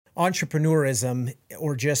Entrepreneurism,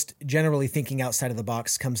 or just generally thinking outside of the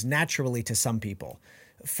box, comes naturally to some people.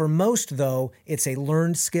 For most, though, it's a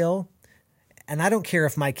learned skill. And I don't care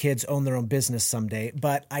if my kids own their own business someday,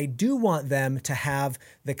 but I do want them to have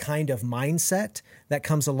the kind of mindset that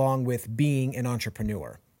comes along with being an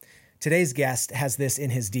entrepreneur. Today's guest has this in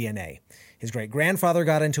his DNA. His great-grandfather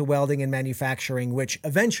got into welding and manufacturing, which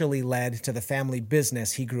eventually led to the family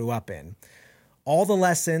business he grew up in. All the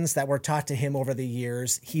lessons that were taught to him over the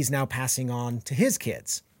years, he's now passing on to his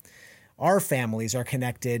kids. Our families are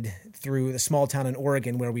connected through the small town in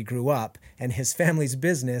Oregon where we grew up, and his family's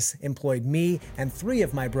business employed me and 3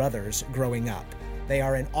 of my brothers growing up. They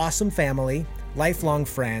are an awesome family, lifelong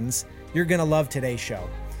friends. You're going to love today's show.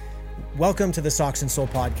 Welcome to the Socks and Soul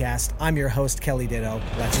Podcast. I'm your host, Kelly Ditto.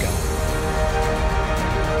 Let's go.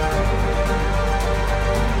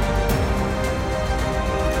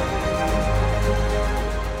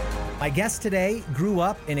 My guest today grew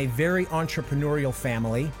up in a very entrepreneurial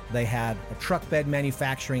family. They had a truck bed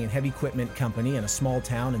manufacturing and heavy equipment company in a small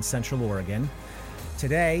town in Central Oregon.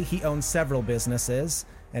 Today, he owns several businesses,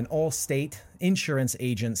 an all-state insurance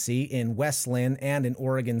agency in West Linn and in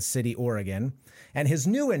Oregon City, Oregon. And his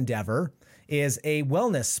new endeavor is a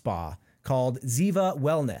wellness spa called Ziva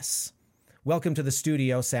Wellness. Welcome to the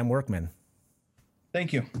studio, Sam Workman.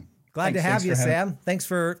 Thank you. Glad to have you, Sam. Thanks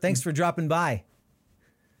for dropping by.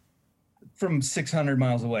 From 600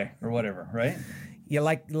 miles away or whatever, right? Yeah,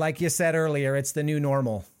 like you said earlier, it's the new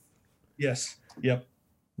normal. Yes. Yep.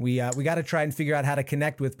 We got to try and figure out how to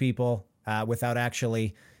connect with people without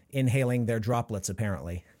actually inhaling their droplets,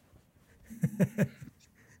 apparently.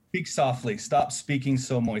 Speak softly. Stop speaking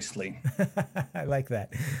so moistly. I like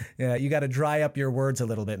that. Yeah, you got to dry up your words a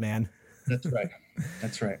little bit, man. That's right.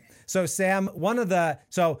 That's right. So Sam,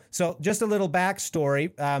 so just a little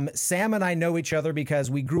backstory. Sam and I know each other because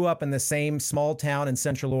we grew up in the same small town in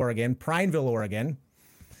Central Oregon, Prineville, Oregon,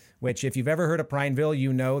 which if you've ever heard of Prineville,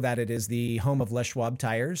 you know that it is the home of Les Schwab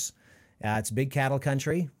tires. It's big cattle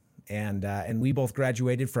country, and we both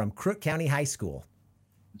graduated from Crook County High School.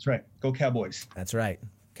 That's right. Go Cowboys. That's right.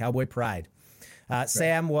 Cowboy pride.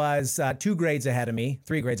 Sam was 3 grades ahead of me.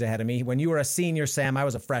 When you were a senior, Sam, I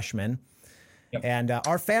was a freshman. Yep. And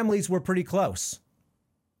our families were pretty close.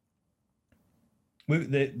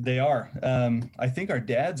 They are. I think our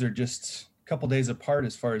dads are just a couple days apart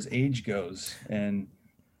as far as age goes. And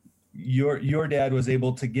your dad was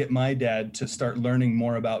able to get my dad to start learning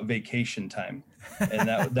more about vacation time. And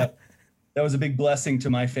that was a big blessing to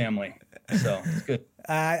my family. So it's good.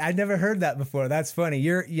 I've never heard that before. That's funny.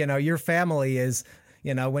 Your family is,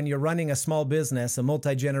 when you're running a small business, a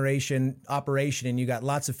multi-generation operation, and you got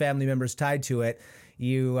lots of family members tied to it,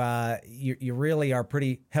 you really are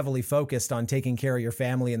pretty heavily focused on taking care of your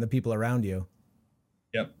family and the people around you.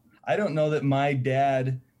 Yep. I don't know that my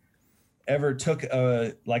dad ever took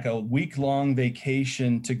a week-long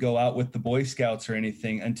vacation to go out with the Boy Scouts or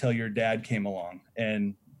anything until your dad came along,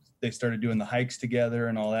 and they started doing the hikes together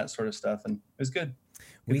and all that sort of stuff, and it was good.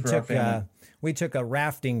 We took a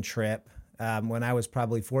rafting trip when I was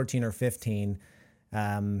probably 14 or 15,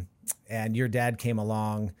 and your dad came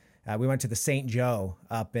along. We went to the St. Joe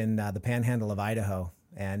up in the panhandle of Idaho,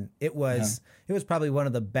 and it was probably one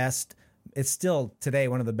of the best. It's still today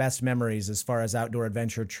one of the best memories as far as outdoor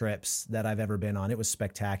adventure trips that I've ever been on. It was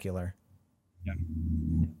spectacular. Yeah.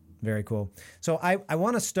 Very cool. So I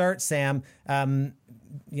want to start, Sam.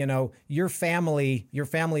 Your family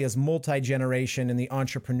is multi-generation in the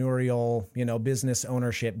entrepreneurial, business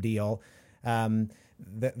ownership deal.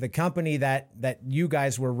 The company that you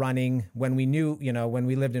guys were running when we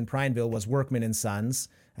lived in Prineville was Workman Sons.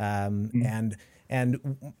 And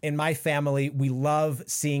in my family, we love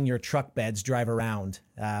seeing your truck beds drive around.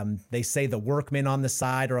 They say the Workman on the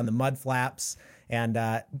side or on the mud flaps. And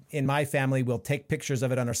in my family, we'll take pictures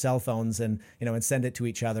of it on our cell phones and send it to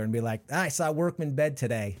each other and be like, I saw a Workman bed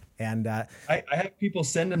today. And I have people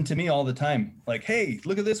send them to me all the time. Like, hey,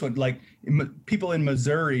 look at this one. Like people in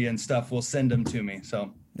Missouri and stuff will send them to me.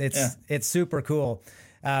 So it's super cool.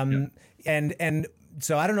 And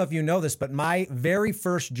so I don't know if you know this, but my very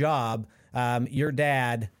first job, your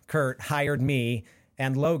dad, Kurt, hired me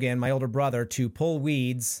and Logan, my older brother, to pull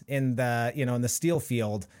weeds in the steel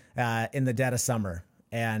field in the dead of summer.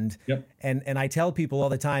 And I tell people all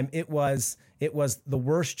the time, it was the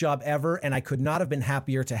worst job ever, and I could not have been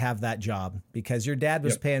happier to have that job because your dad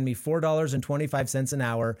was paying me $4.25 an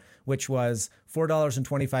hour, which was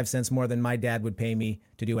 $4.25 more than my dad would pay me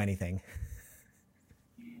to do anything.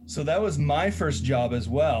 So that was my first job as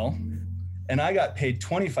well. And I got paid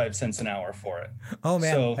 25 cents an hour for it. Oh,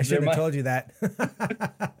 man, so I shouldn't have told you that.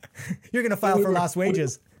 You're going to file for lost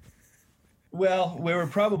wages. Well, we were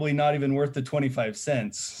probably not even worth the 25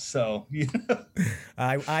 cents. So,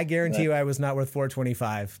 I guarantee you I was not worth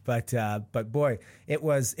 425, but boy, it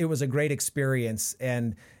was a great experience.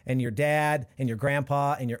 And your dad and your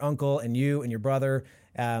grandpa and your uncle and you and your brother,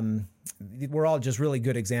 we're all just really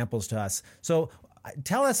good examples to us. So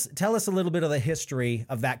tell us a little bit of the history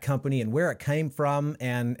of that company and where it came from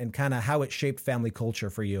and kind of how it shaped family culture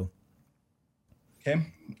for you. Okay.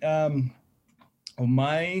 Well,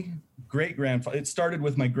 my great-grandfather, it started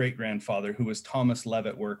with my great-grandfather, who was Thomas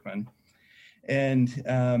Levitt Workman.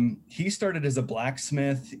 And he started as a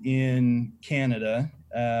blacksmith in Canada.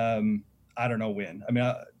 I don't know when. I mean,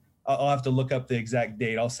 I'll have to look up the exact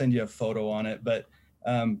date. I'll send you a photo on it. But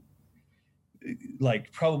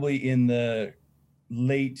like probably in the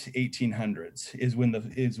late 1800s is when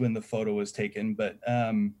the photo was taken. But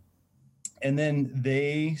and then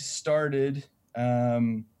they started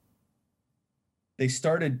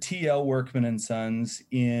TL Workman and Sons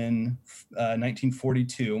in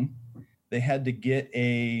 1942. They had to get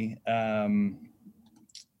a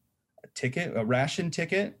ration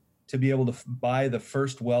ticket to be able to buy the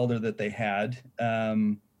first welder that they had.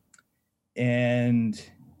 And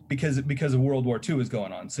because of World War II was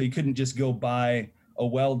going on. So you couldn't just go buy a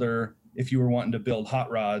welder if you were wanting to build hot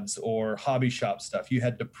rods or hobby shop stuff. You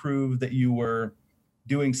had to prove that you were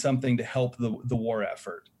doing something to help the war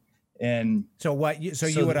effort. And so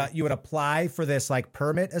you would apply for this like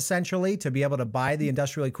permit essentially to be able to buy the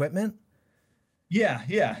industrial equipment?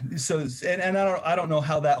 Yeah. So and I don't know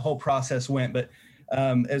how that whole process went, but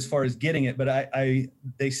as far as getting it, but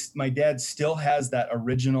my dad still has that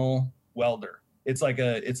original welder. It's like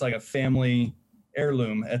a family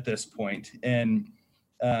heirloom at this point. And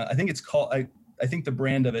I think it's called I think the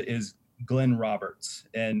brand of it is Glenn Roberts,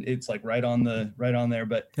 and it's like right on there.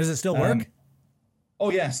 But does it still work? Oh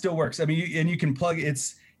yeah, it still works. I mean, you can plug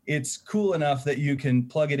it's cool enough that you can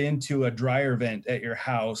plug it into a dryer vent at your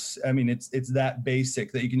house. I mean, it's that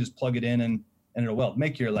basic that you can just plug it in and it'll weld.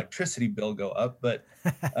 Make your electricity bill go up, but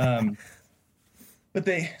but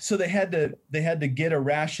they had to get a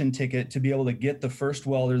ration ticket to be able to get the first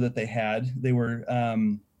welder that they had. They were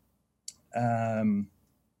and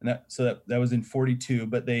that was in 42,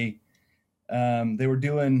 but they were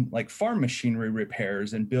doing like farm machinery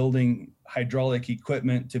repairs and building hydraulic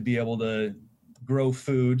equipment to be able to grow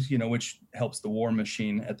food, which helps the war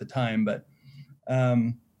machine at the time. But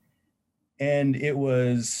and it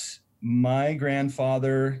was my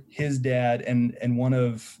grandfather, his dad, and one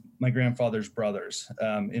of my grandfather's brothers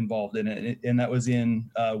involved in it, and that was in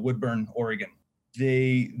Woodburn, Oregon.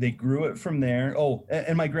 They grew it from there. Oh,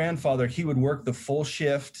 and my grandfather, he would work the full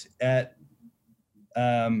shift at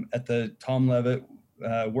the Tom Levitt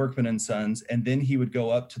Workman and Sons, and then he would go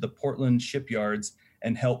up to the Portland shipyards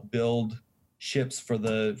and help build ships for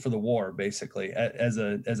the war, basically as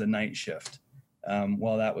a night shift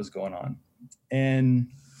while that was going on.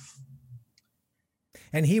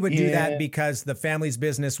 And he would do that because the family's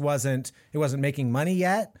business wasn't making money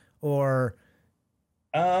yet, or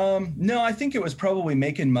no, I think it was probably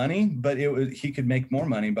making money, but he could make more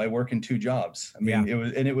money by working two jobs. I mean,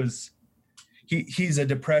 it was he's a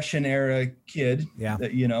Depression era kid. Yeah.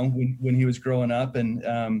 That, when he was growing up,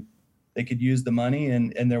 and they could use the money,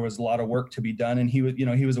 and there was a lot of work to be done. And he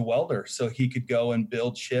was a welder, so he could go and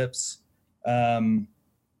build ships, and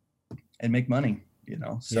make money.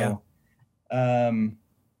 So, yeah.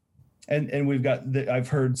 And we've got I've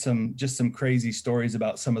heard some crazy stories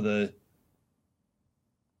about some of the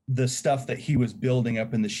stuff that he was building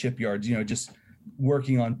up in the shipyards. Just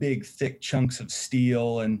working on big, thick chunks of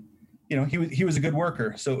steel, and he was a good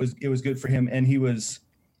worker, so it was good for him. And he was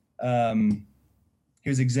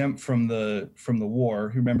exempt from the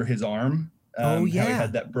war. You remember his arm? Oh yeah, how he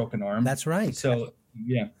had that broken arm. That's right. So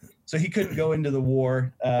yeah, so he couldn't go into the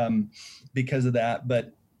war because of that.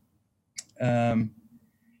 But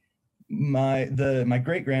my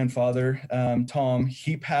great grandfather Tom,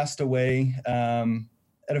 he passed away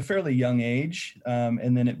at a fairly young age,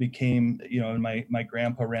 and then it became my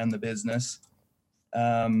grandpa ran the business.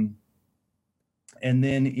 And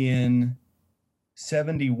then in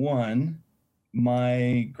 71,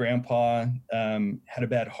 my grandpa had a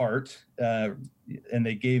bad heart, and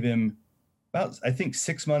they gave him about, I think,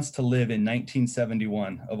 6 months to live in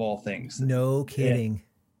 1971, of all things. No kidding.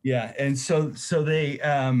 And so they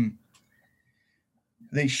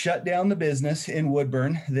shut down the business in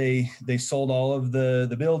Woodburn. They sold all of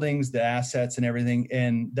the buildings, the assets, and everything.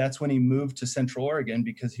 And that's when he moved to Central Oregon,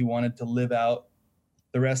 because he wanted to live out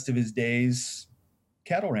the rest of his days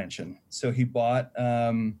cattle ranching. So he bought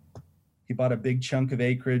a big chunk of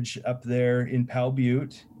acreage up there in Powell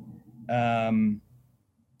Butte,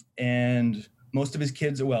 and most of his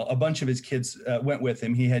kids, well, a bunch of his kids went with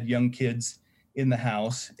him. He had young kids in the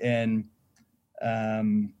house, and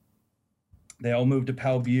they all moved to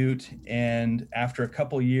Powell Butte. And after a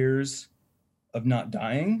couple years of not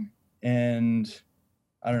dying, and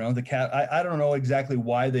I don't know, I don't know exactly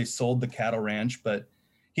why they sold the cattle ranch, but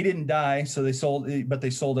he didn't die. So they sold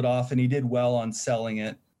it off, and he did well on selling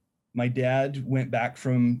it. My dad went back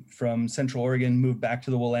from Central Oregon, moved back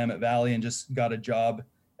to the Willamette Valley, and just got a job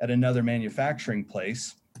at another manufacturing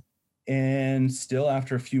place. And still,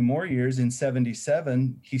 after a few more years, in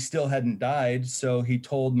 77, he still hadn't died. So he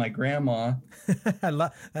told my grandma. I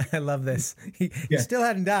love this. He still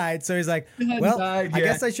hadn't died. So he's like, well, I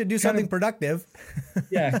guess I should do something productive.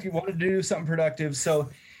 Yeah, he wanted to do something productive. So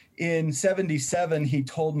in 77, he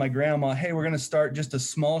told my grandma, hey, we're going to start just a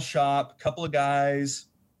small shop, a couple of guys.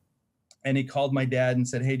 And he called my dad and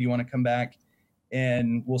said, hey, do you want to come back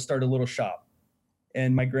and we'll start a little shop?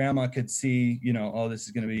 And my grandma could see, oh, this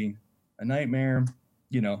is going to be a nightmare,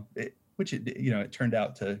 it turned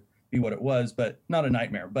out to be what it was, but not a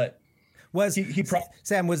nightmare. But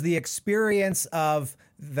Sam, was the experience of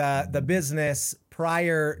the business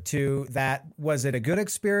prior to that, was it a good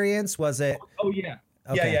experience? Was it? Oh yeah.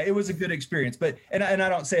 Okay. Yeah. It was a good experience, but, and I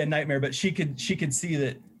don't say a nightmare, but she could see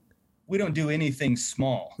that we don't do anything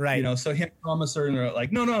small, right? So him promise her, and they're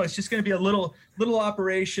like, no, it's just going to be a little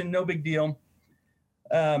operation. No big deal.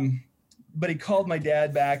 But he called my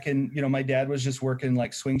dad back, and, my dad was just working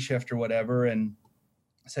like swing shift or whatever. And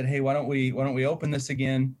said, hey, why don't we open this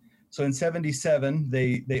again? So in 77,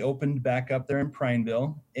 they opened back up there in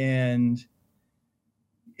Prineville, and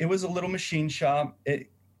it was a little machine shop.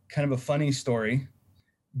 It kind of a funny story.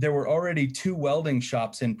 There were already 2 welding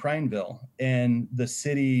shops in Prineville, and the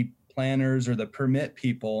city planners or the permit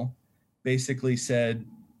people basically said,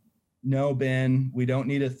 no, Ben, we don't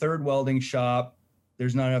need a 3rd welding shop.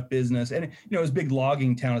 There's not enough business. And, it was a big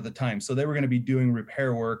logging town at the time. So they were going to be doing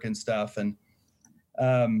repair work and stuff. And,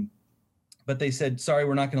 but they said, sorry,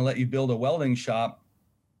 we're not going to let you build a welding shop.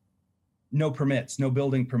 No permits, no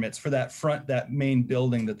building permits for that main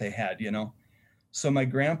building that they had, So my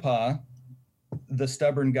grandpa, the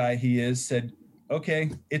stubborn guy he is, said,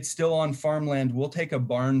 okay, it's still on farmland. We'll take a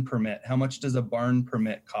barn permit. How much does a barn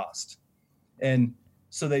permit cost? And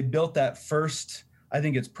so they built that first, I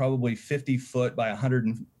think it's probably 50 foot by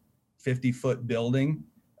 150 foot building.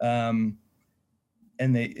 And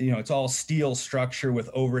they, it's all steel structure with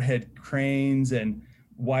overhead cranes, and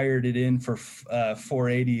wired it in for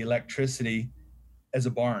 480 electricity as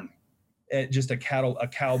a barn, just a cow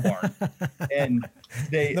barn. And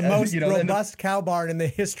they, the most robust cow barn in the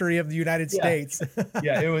history of the United States.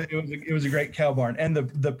 Yeah, it was a great cow barn. And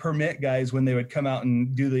the permit guys, when they would come out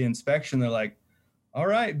and do the inspection, they're like, all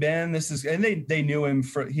right, Ben, this is, and they knew him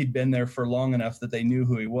he'd been there for long enough that they knew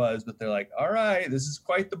who he was, but they're like, all right, this is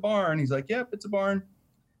quite the barn. He's like, yep, it's a barn.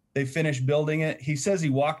 They finished building it. He says he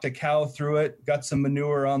walked a cow through it, got some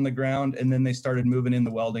manure on the ground, and then they started moving in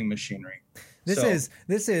the welding machinery. This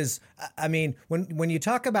is, I mean, when you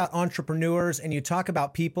talk about entrepreneurs and you talk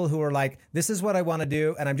about people who are like, this is what I want to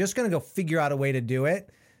do, and I'm just going to go figure out a way to do it.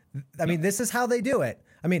 I mean, this is how they do it.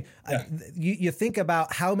 I mean, you think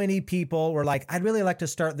about how many people were like, I'd really like to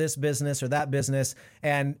start this business or that business.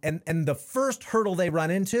 And the first hurdle they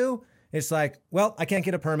run into, it's like, well, I can't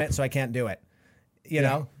get a permit, so I can't do it. You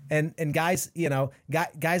know, and guys,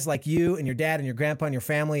 guys like you and your dad and your grandpa and your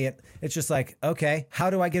family, it's just like, okay,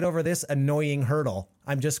 how do I get over this annoying hurdle?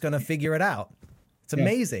 I'm just going to figure it out. It's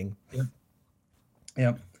amazing.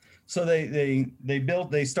 Yeah. So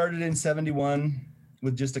they started in 71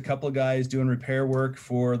 with just a couple of guys doing repair work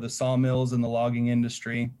for the sawmills and the logging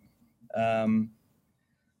industry. My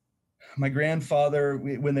grandfather,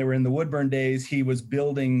 when they were in the Woodburn days, he was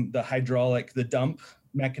building the dump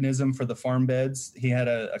mechanism for the farm beds. He had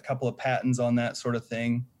a couple of patents on that sort of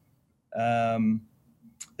thing.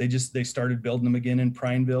 They started building them again in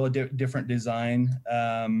Prineville, a different design.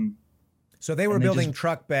 So they were building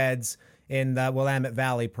truck beds in the Willamette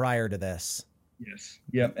Valley prior to this. Yes.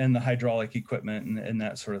 Yep. And the hydraulic equipment and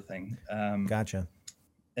that sort of thing. Gotcha.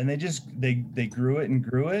 And they grew it and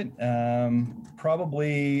grew it.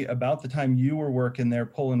 Probably about the time you were working there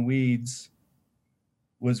pulling weeds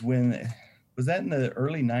was that in the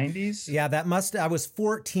early 90s? Yeah, I was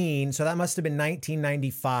 14. So that must've been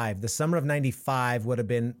 1995. The summer of 95 would have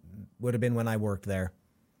been when I worked there.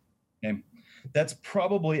 Okay. That's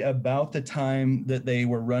probably about the time that they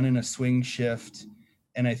were running a swing shift.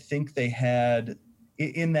 And I think they had,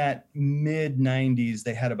 in that mid 90s,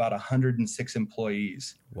 they had about 106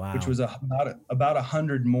 employees. Wow. Which was about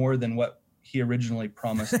 100 more than what he originally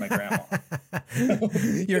promised my grandma.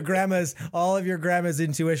 All of your grandma's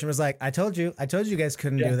intuition was like, I told you you guys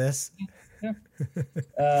couldn't do this. Yeah.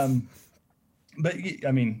 But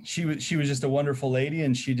I mean, she was just a wonderful lady,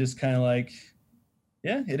 and she just kind of like,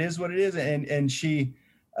 yeah, it is what it is. And she,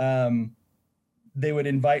 they would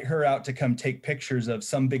invite her out to come take pictures of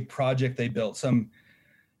some big project they built, some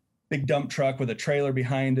big dump truck with a trailer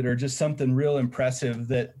behind it, or just something real impressive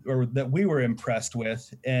that we were impressed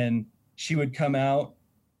with. And she would come out,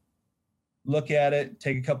 look at it,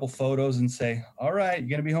 take a couple photos, and say, all right, you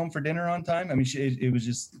going to be home for dinner on time? I mean,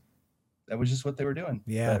 that was just what they were doing.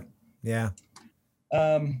 Yeah. But, yeah.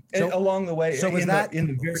 And along the way, so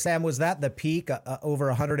Sam, was that the peak, over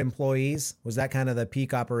 100 employees? Was that kind of the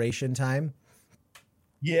peak operation time?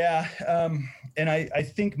 Yeah. And I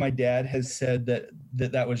think my dad has said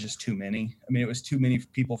that was just too many. I mean, it was too many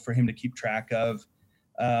people for him to keep track of.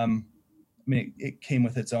 I mean, it came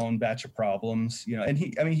with its own batch of problems, you know, and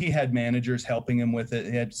he had managers helping him with it.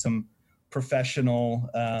 He had some professional,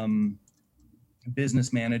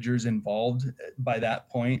 business managers involved by that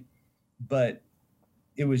point, but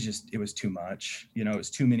it was too much, you know, it was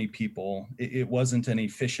too many people. It wasn't an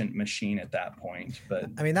efficient machine at that point, but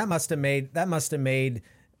I mean, that must have made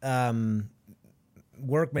Workman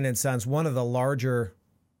and Sons one of the larger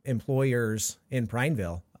employers in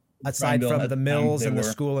Prineville, aside from the mills and the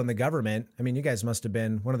school and the government. I mean, you guys must have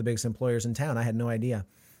been one of the biggest employers in town. I had no idea.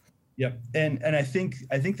 Yep. And I think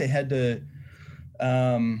they had to,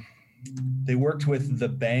 they worked with the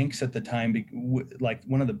banks at the time. Like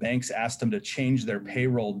one of the banks asked them to change their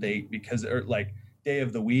payroll date or like day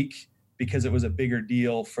of the week, because it was a bigger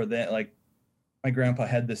deal for them. Like my grandpa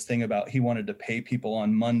had this thing about, he wanted to pay people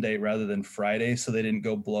on Monday rather than Friday, so they didn't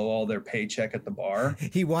go blow all their paycheck at the bar.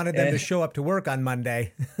 He wanted them to show up to work on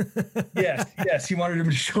Monday. Yes. He wanted them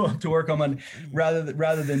to show up to work on Monday rather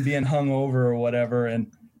than being hungover or whatever.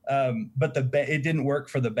 And, but it didn't work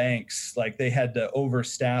for the banks. Like they had to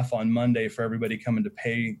overstaff on Monday for everybody coming to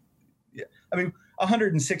pay. I mean,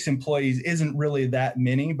 106 employees isn't really that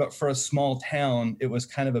many, but for a small town, it was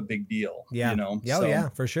kind of a big deal. Yeah. You know? Oh, yeah,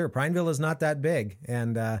 for sure. Prineville is not that big.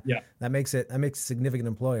 And that makes it a significant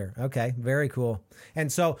employer. Okay. Very cool.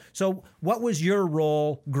 And so what was your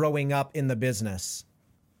role growing up in the business?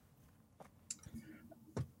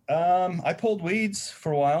 I pulled weeds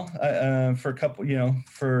for a while, for a couple, you know,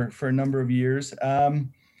 for a number of years. I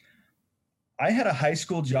had a high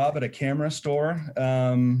school job at a camera store.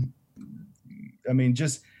 I mean,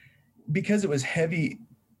 just because it was heavy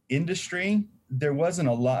industry, there wasn't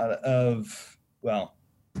a lot of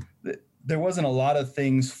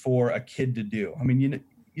things for a kid to do. I mean, you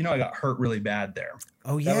know, I got hurt really bad there.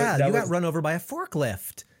 Oh yeah. You got run over by a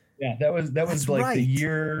forklift. Yeah. That was like right. The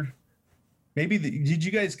year. Maybe did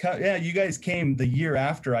you guys come? Yeah, you guys came the year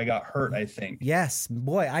after I got hurt, I think. Yes,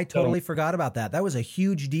 boy, I totally forgot about that. That was a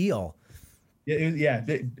huge deal.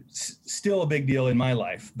 Still a big deal in my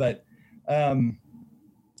life, but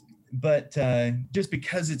just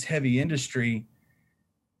because it's heavy industry,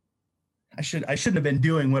 I shouldn't have been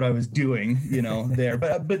doing what I was doing, you know, there.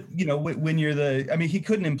 But you know, when you're he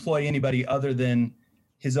couldn't employ anybody other than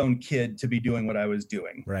his own kid to be doing what I was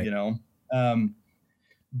doing, right? You know,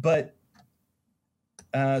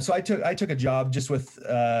 so I took a job just with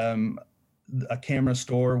a camera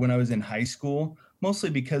store when I was in high school, mostly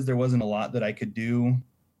because there wasn't a lot that I could do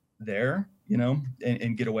there, you know,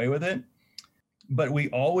 and get away with it. But we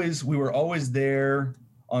were always there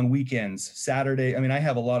on weekends, Saturday. I mean, I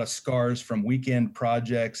have a lot of scars from weekend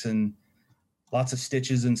projects and lots of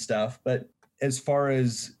stitches and stuff. But as far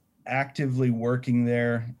as actively working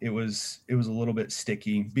there, it was a little bit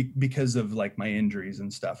sticky because of like my injuries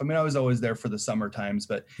and stuff. I mean, I was always there for the summer times,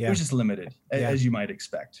 but it was just limited, as you might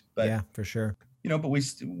expect. But yeah, for sure. You know, but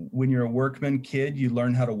when you're a workman kid, you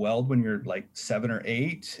learn how to weld when you're like 7 or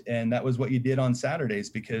 8. And that was what you did on Saturdays,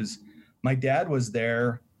 because my dad was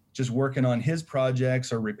there just working on his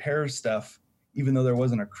projects or repair stuff, even though there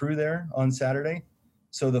wasn't a crew there on Saturday.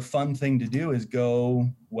 So the fun thing to do is go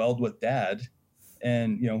weld with dad.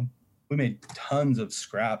 And, you know, we made tons of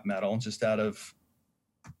scrap metal just out of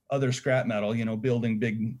other scrap metal, you know, building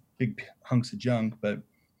big hunks of junk. But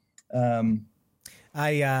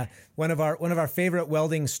one of our favorite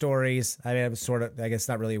welding stories, I mean, it was sort of, I guess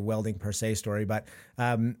not really a welding per se story, but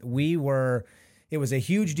it was a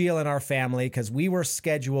huge deal in our family because we were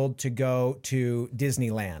scheduled to go to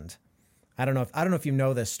Disneyland. I don't know if you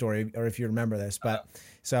know this story or if you remember this, but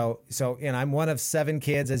so you know, I'm one of 7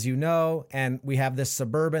 kids, as you know, and we have this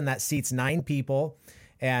Suburban that seats 9 people,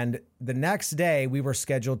 And the next day we were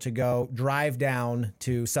scheduled to go drive down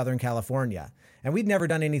to Southern California. And we'd never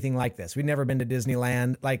done anything like this. We'd never been to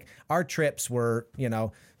Disneyland. Like our trips were,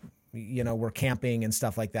 we're camping and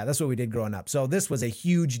stuff like that. That's what we did growing up. So this was a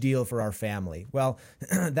huge deal for our family. Well,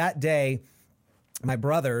 that day, my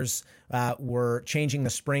brothers were changing the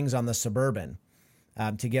springs on the Suburban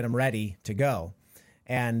to get them ready to go.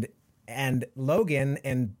 And Logan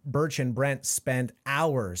and Birch and Brent spent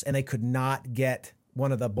hours, and they could not get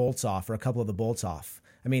one of the bolts off or a couple of the bolts off.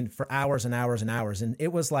 I mean, for hours and hours and hours. And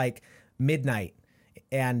it was like midnight.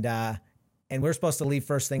 And we're supposed to leave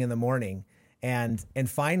first thing in the morning. And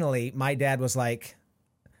finally, my dad was like,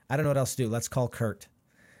 I don't know what else to do. Let's call Kurt.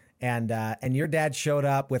 And your dad showed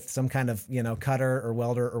up with some kind of, cutter or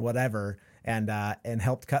welder or whatever, and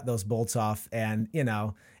helped cut those bolts off. And,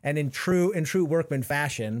 and in true Workman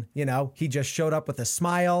fashion, he just showed up with a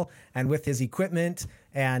smile and with his equipment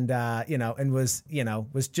and was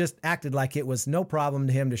just acted like it was no problem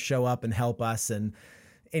to him to show up and help us. And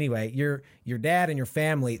anyway, your dad and your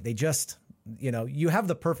family, they just, you have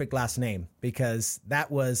the perfect last name, because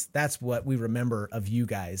that's what we remember of you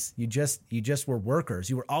guys. You just were workers.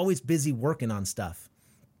 You were always busy working on stuff.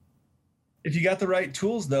 If you got the right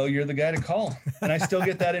tools, though, you're the guy to call. And I still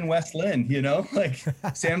get that in West Lynn, like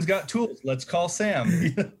Sam's got tools. Let's call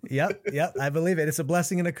Sam. Yep. I believe it. It's a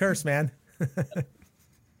blessing and a curse, man.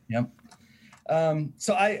 Yep.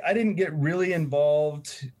 So I didn't get really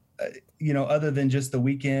involved, other than just the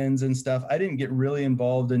weekends and stuff. I didn't get really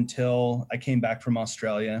involved until I came back from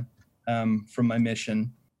Australia, from my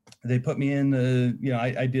mission. They put me in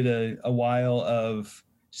I did a while of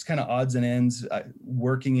just kind of odds and ends,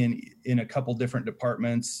 working in a couple different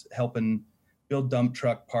departments, helping build dump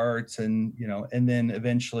truck parts, and then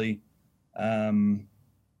eventually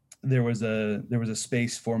there was a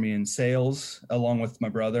space for me in sales along with my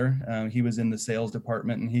brother. He was in the sales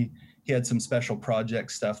department, and he had some special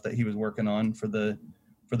project stuff that he was working on for the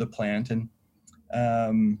plant,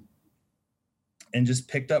 and just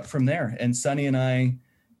picked up from there. And Sonny and I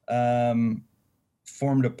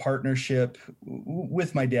formed a partnership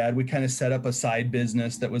with my dad. We kind of set up a side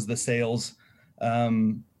business that was the sales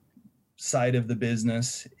side of the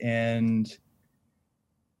business, and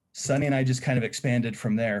Sonny and I just kind of expanded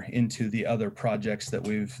from there into the other projects that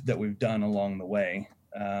we've done along the way.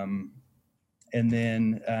 And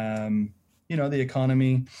then, the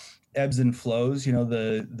economy ebbs and flows.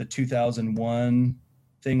 The 2001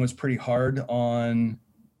 thing was pretty hard on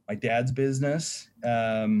my dad's business.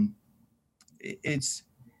 It's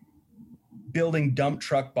building dump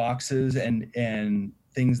truck boxes and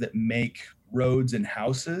things that make roads and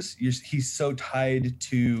houses. He's so tied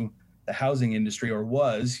to the housing industry, or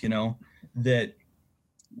was, that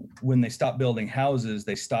when they stopped building houses,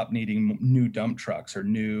 they stopped needing new dump trucks or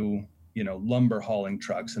new lumber hauling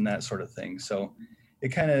trucks and that sort of thing. So it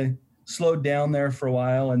kind of slowed down there for a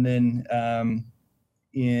while. And then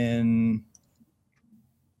in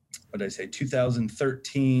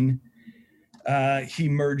 2013, he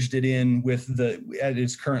merged it in with at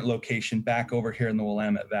his current location back over here in the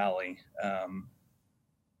Willamette Valley.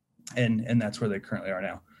 And that's where they currently are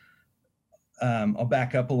now. I'll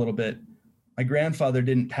back up a little bit. My grandfather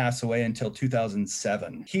didn't pass away until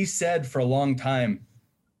 2007. He said for a long time,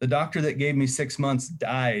 the doctor that gave me 6 months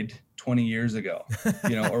died 20 years ago,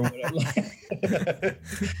 or whatever.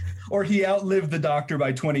 Or he outlived the doctor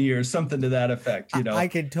by 20 years, something to that effect, I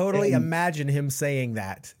can totally imagine him saying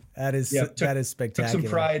that. That is spectacular. Took some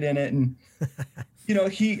pride in it. And,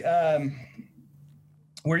 he,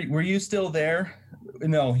 were you still there?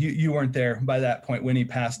 No, you weren't there by that point when he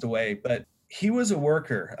passed away, but he was a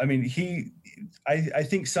worker. I mean, I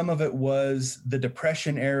think some of it was the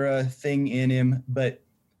Depression era thing in him, but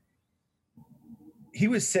he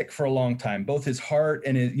was sick for a long time, both his heart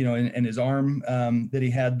and his, and his arm that he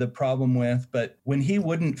had the problem with. But when he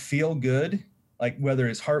wouldn't feel good, like whether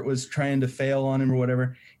his heart was trying to fail on him or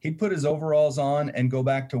whatever, he'd put his overalls on and go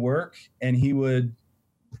back to work, and he would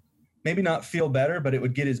maybe not feel better, but it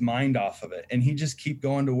would get his mind off of it. And he'd just keep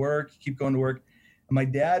going to work. And my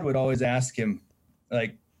dad would always ask him,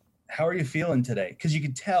 like, how are you feeling today? Because you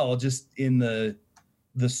could tell just in the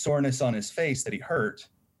soreness on his face that he hurt.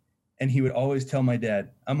 And he would always tell my dad,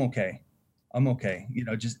 I'm okay,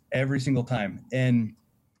 just every single time. And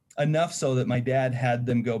enough so that my dad had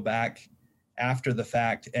them go back after the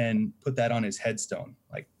fact and put that on his headstone.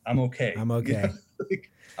 Like, I'm okay. I'm okay.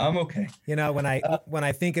 I'm okay. When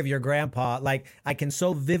I think of your grandpa, like I can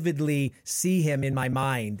so vividly see him in my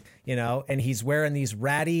mind, and he's wearing these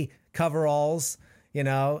ratty coveralls, and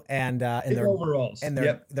they're overalls, and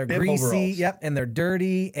they're greasy. Overalls. Yep. And they're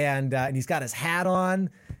dirty. And he's got his hat on.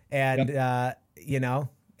 And, you know,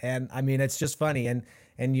 and I mean, it's just funny. And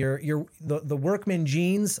the Workman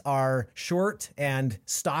jeans are short and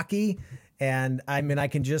stocky. And I mean, I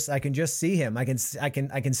can just see him. I can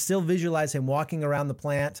still visualize him walking around the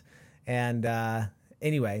plant. And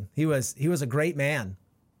anyway, he was a great man.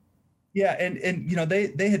 Yeah, and you know,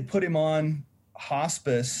 they had put him on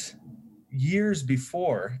hospice years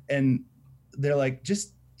before, and they're like,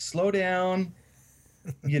 just slow down,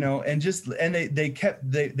 you know, and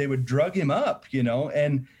they would drug him up, you know,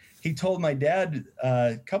 and he told my dad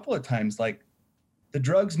a couple of times, like, the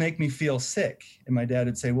drugs make me feel sick. And my dad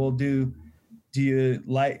would say, well, do you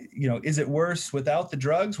like, you know, is it worse without the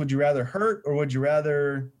drugs? Would you rather hurt or would you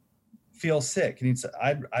rather feel sick? And he'd say,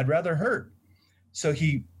 I'd rather hurt. So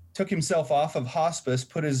he took himself off of hospice,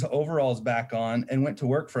 put his overalls back on, and went to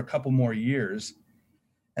work for a couple more years.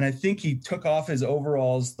 And I think he took off his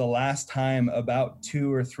overalls the last time about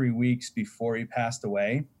 2 or 3 weeks before he passed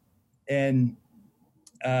away. And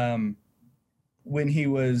when he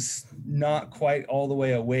was not quite all the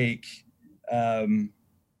way awake,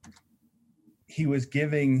 he was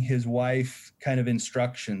giving his wife kind of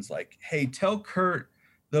instructions like, hey, tell Kurt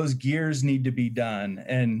those gears need to be done.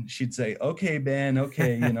 And she'd say, okay, Ben,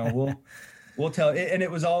 okay, you know, we'll tell. And it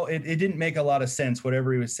was all, it didn't make a lot of sense,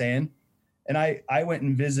 whatever he was saying. And I went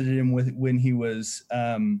and visited him when he was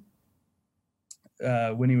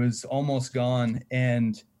almost gone.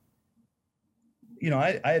 And, you know,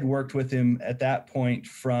 I had worked with him at that point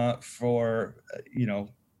for, you know,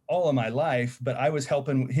 all of my life, but I was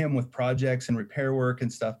helping him with projects and repair work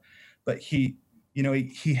and stuff. But he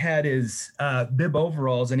had his bib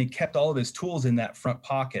overalls, and he kept all of his tools in that front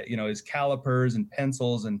pocket, you know, his calipers and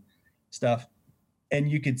pencils and stuff.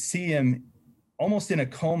 And you could see him almost in a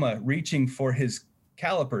coma reaching for his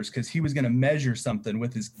calipers because he was going to measure something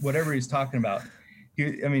with his, whatever he's talking about.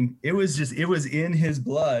 It was in his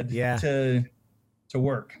blood to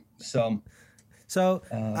work. So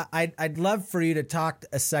I'd love for you to talk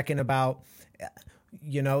a second about,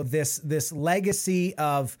 you know, this legacy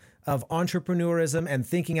of entrepreneurism and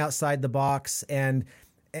thinking outside the box. And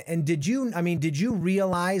did you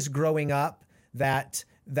realize growing up that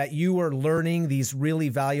you were learning these really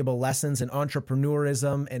valuable lessons in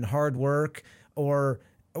entrepreneurism and hard work, or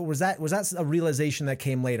was that a realization that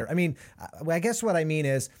came later? I mean, I guess what I mean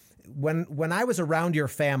is when I was around your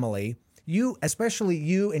family, especially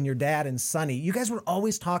you and your dad and Sonny, you guys were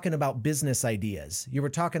always talking about business ideas. You were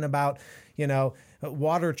talking about, you know,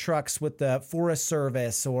 water trucks with the Forest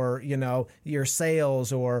Service, or, you know, your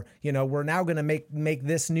sales, or, you know, we're now going to make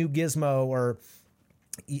this new gizmo, or,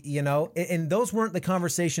 you know, and those weren't the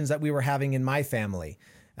conversations that we were having in my family.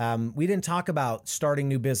 We didn't talk about starting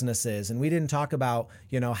new businesses, and we didn't talk about,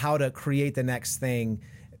 you know, how to create the next thing,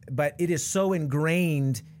 but it is so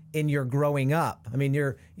ingrained in your growing up. I mean,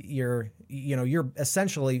 you're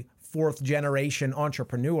essentially fourth generation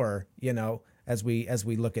entrepreneur, you know, as we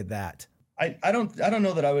look at that. I don't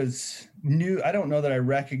know that I was new. I don't know that I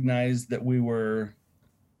recognized that we were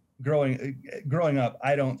growing up.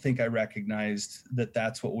 I don't think I recognized that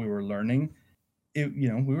that's what we were learning.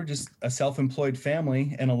 We were just a self-employed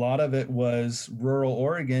family, and a lot of it was rural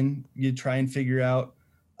Oregon. You try and figure out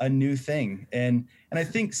a new thing. And I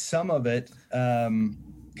think some of it,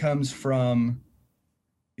 comes from,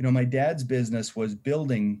 you know, my dad's business was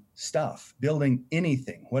building stuff, building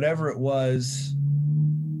anything, whatever it was.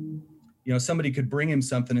 You know, somebody could bring him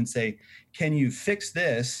something and say, can you fix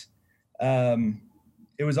this?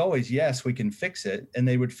 It was always, yes, we can fix it. And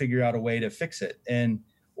they would figure out a way to fix it.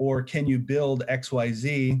 Or can you build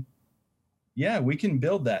XYZ? Yeah, we can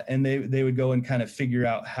build that. And they would go and kind of figure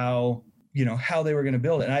out how they were going to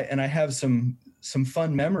build it. And I have some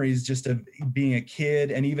fun memories just of being a kid.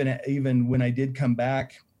 And even when I did come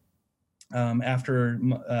back after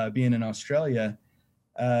being in Australia,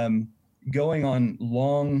 going on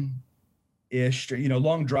long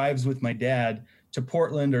drives with my dad to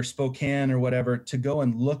Portland or Spokane or whatever, to go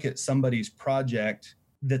and look at somebody's project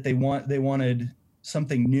that they wanted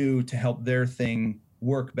something new to help their thing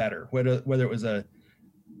work better, whether it was a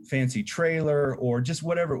fancy trailer or just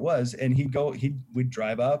whatever it was. And we'd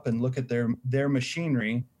drive up and look at their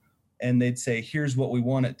machinery, and they'd say, here's what we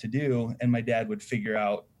want it to do. And my dad would figure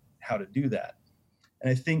out how to do that. And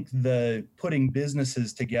I think the putting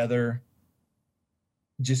businesses together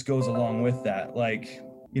just goes along with that. Like,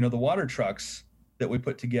 you know, the water trucks that we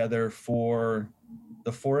put together for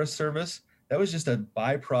the Forest Service, that was just a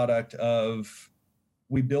byproduct of,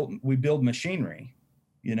 we build machinery,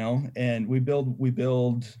 you know, and we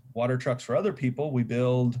build water trucks for other people. We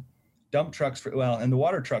build dump trucks and the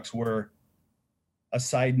water trucks were a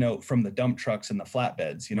side note from the dump trucks and the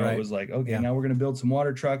flatbeds. You know, Right. it was like, okay, Yeah. now we're going to build some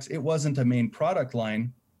water trucks. It wasn't a main product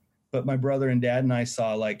line, but my brother and dad and I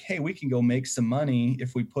saw like, hey, we can go make some money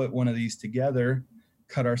if we put one of these together,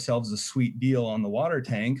 cut ourselves a sweet deal on the water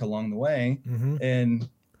tank along the way. Mm-hmm. And,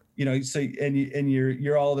 you know, so, and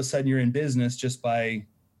you're all of a sudden you're in business just by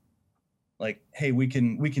like, hey, we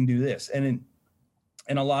can do this. And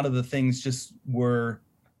a lot of the things just were,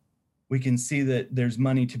 we can see that there's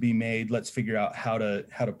money to be made. Let's figure out how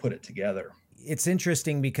to put it together. It's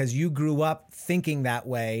interesting because you grew up thinking that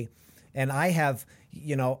way, and I have,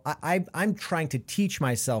 you know, I'm trying to teach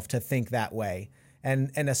myself to think that way,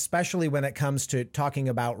 and especially when it comes to talking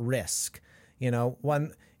about risk. You know,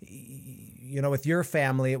 with your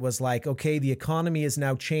family, it was like, okay, the economy is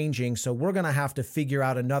now changing, so we're going to have to figure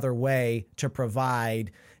out another way to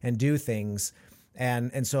provide and do things,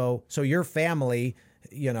 and so your family,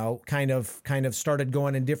 you know, kind of started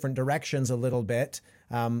going in different directions a little bit,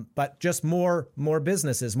 but just more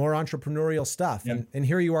businesses, more entrepreneurial stuff. Yeah. And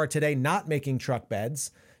here you are today, not making truck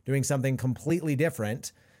beds, doing something completely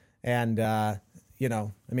different. And, you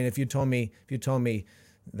know, I mean, if you told me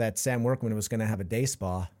that Sam Workman was going to have a day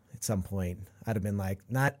spa at some point, I'd have been like,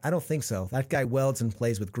 I don't think so. That guy welds and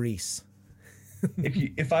plays with grease.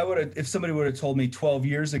 If somebody would have told me 12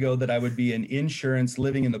 years ago that I would be in insurance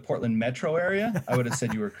living in the Portland metro area, I would have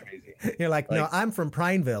said you were crazy. You're like, no, I'm from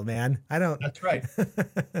Prineville, man. I don't. That's right.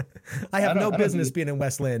 I have no business being in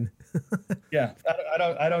West Lynn. Yeah,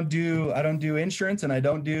 I don't do insurance, and I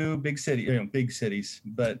don't do big cities.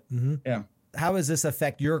 But yeah. How does this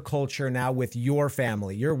affect your culture now with your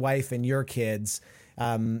family, your wife and your kids?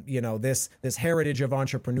 You know, this heritage of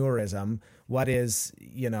entrepreneurism. What is,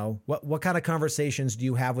 you know, what kind of conversations do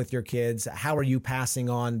you have with your kids? How are you passing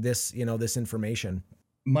on this, you know, this information?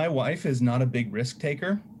 My wife is not a big risk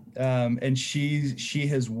taker. And she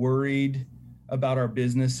has worried about our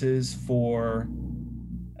businesses for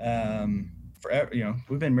forever. You know,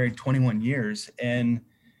 we've been married 21 years, and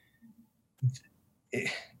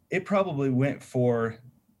it probably went for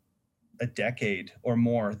a decade or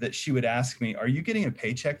more that she would ask me, "Are you getting a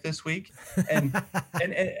paycheck this week?" And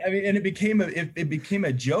and I mean, and it became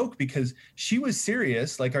a joke because she was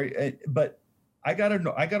serious. Like, but I got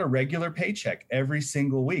a regular paycheck every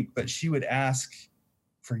single week, but she would ask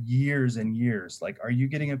for years and years, like, "Are you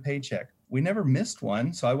getting a paycheck?" We never missed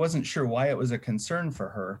one, so I wasn't sure why it was a concern for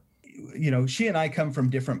her. You know, she and I come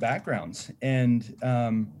from different backgrounds, and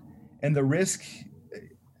the risk.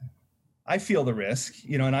 I feel the risk,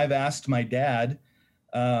 you know, and I've asked my dad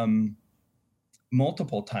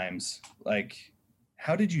multiple times, like,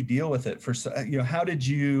 how did you deal with it? How did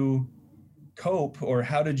you cope, or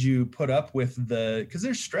how did you put up with because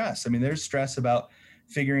there's stress. I mean, there's stress about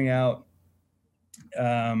figuring out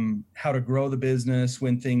how to grow the business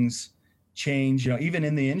when things change, you know, even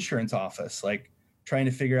in the insurance office, like trying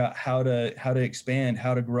to figure out how to expand,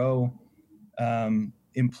 how to grow,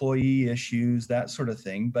 employee issues, that sort of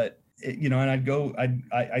thing. But you know, and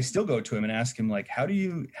I still go to him and ask him, like, how do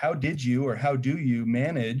you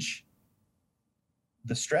manage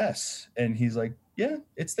the stress? And he's like, yeah,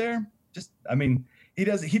 it's there. Just, I mean, he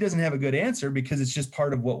doesn't have a good answer, because it's just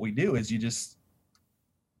part of what we do. Is you just,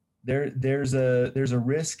 there's a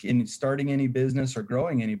risk in starting any business or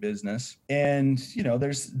growing any business. And, you know,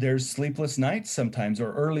 there's sleepless nights sometimes,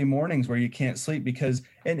 or early mornings where you can't sleep because,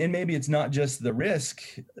 and maybe it's not just the risk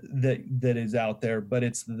that is out there, but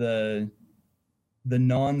it's the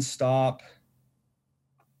nonstop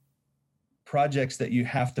projects that you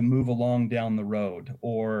have to move along down the road.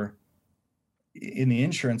 Or in the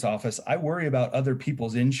insurance office, I worry about other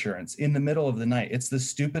people's insurance in the middle of the night. It's the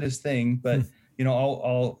stupidest thing, but you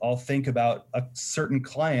know, I'll think about a certain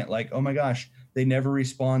client, like, oh my gosh, they never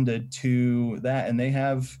responded to that, and they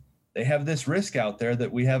have this risk out there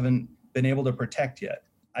that we haven't been able to protect yet.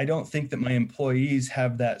 I don't think that my employees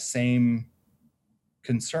have that same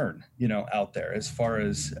concern, you know, out there as far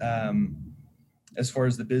as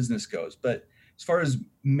the business goes. But as far as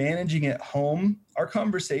managing at home, our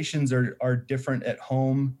conversations are different at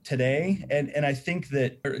home today. And I think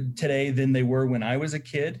that today than they were when I was a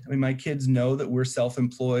kid. I mean, my kids know that we're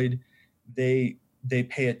self-employed. They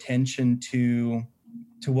pay attention to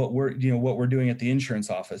what we're doing at the insurance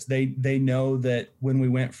office. They know that when we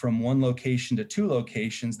went from one location to two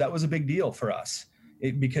locations, that was a big deal for us,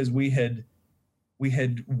 because we had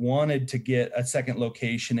wanted to get a second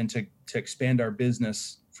location and to expand our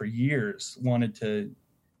business for years, wanted to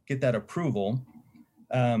get that approval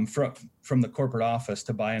from the corporate office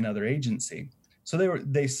to buy another agency. So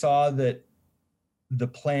they saw that the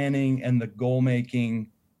planning and the goal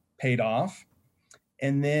making paid off.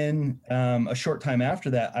 And then a short time after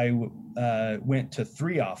that, I went to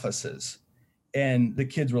 3 offices, and the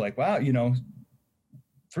kids were like, wow,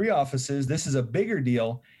 3 offices, this is a bigger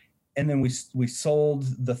deal. And then we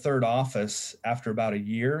sold the 3rd office after about a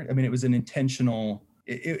year. I mean, it was an intentional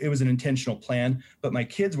plan, but my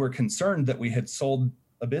kids were concerned that we had sold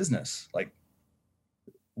a business. Like,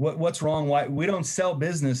 what's wrong? Why we don't sell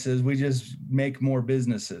businesses? We just make more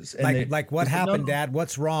businesses. And what happened, no, Dad?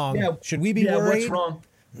 What's wrong? Yeah, Should we be worried? What's wrong?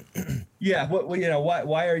 Yeah.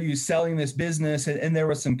 Why are you selling this business? And there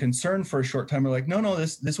was some concern for a short time. We're like, no,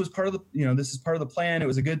 this was part of the, this is part of the plan. It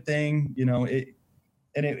was a good thing,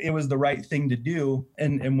 it was the right thing to do.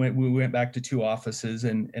 And when we went back to 2 offices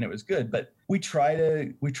and it was good, but we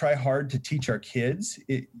try hard to teach our kids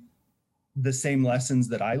the same lessons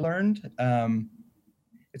that I learned.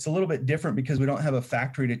 It's a little bit different because we don't have a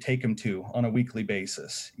factory to take them to on a weekly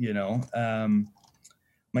basis.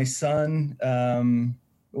 My son,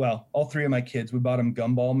 all 3 of my kids, we bought them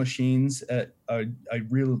gumball machines at a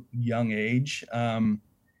real young age.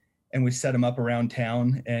 And we set them up around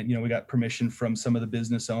town, and, we got permission from some of the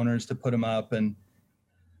business owners to put them up. And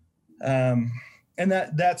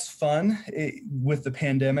that's fun. With the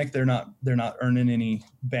pandemic, they're not earning any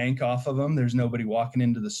bank off of them. There's nobody walking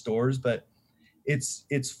into the stores, but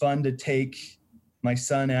it's fun to take my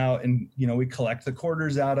son out and, we collect the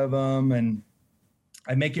quarters out of them, and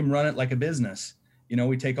I make him run it like a business.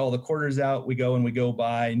 We take all the quarters out, we go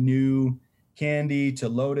buy new candy to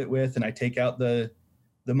load it with. And I take out the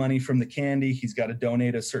money from the candy. He's got to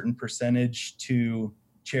donate a certain percentage to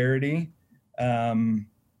charity. And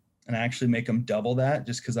I actually make him double that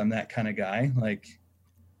just because I'm that kind of guy. Like,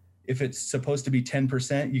 if it's supposed to be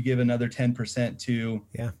 10%, you give another 10% to,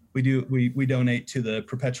 we donate to the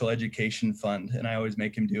Perpetual Education Fund. And I always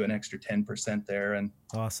make him do an extra 10% there. And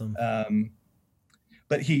awesome.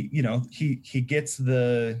 But he gets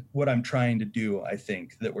what I'm trying to do. I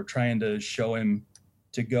think that we're trying to show him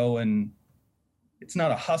to go, and it's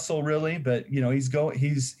not a hustle really, but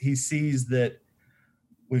he sees that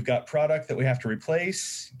we've got product that we have to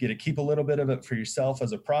replace, get to keep a little bit of it for yourself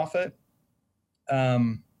as a profit.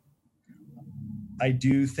 I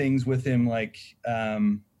do things with him like,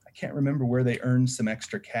 I can't remember where they earned some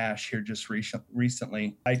extra cash here just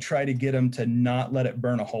recently. I try to get them to not let it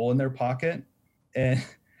burn a hole in their pocket. And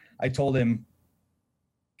I told him,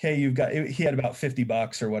 okay, he had about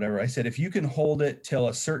 $50 or whatever. I said, if you can hold it till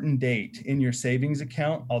a certain date in your savings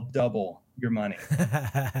account, I'll double your money.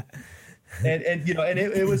 and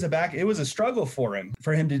it was a struggle for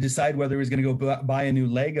him to decide whether he was going to go buy a new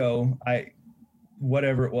Lego,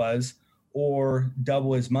 whatever it was, or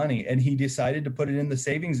double his money. And he decided to put it in the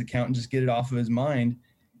savings account and just get it off of his mind.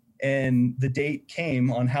 And the date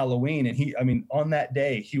came on Halloween. And on that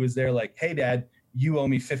day, he was there like, hey, Dad, you owe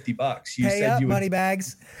me $50. You said you would, money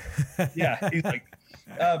bags. Yeah. He's like,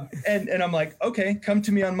 and I'm like, okay, come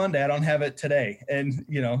to me on Monday. I don't have it today. And,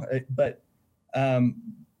 but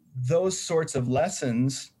those sorts of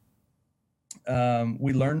lessons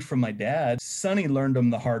we learned from my dad. Sonny learned them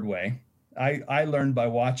the hard way. I learned by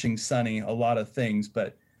watching Sonny a lot of things,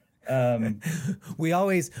 but we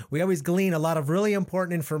always glean a lot of really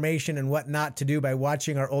important information and what not to do by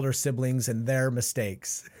watching our older siblings and their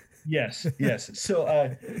mistakes. Yes.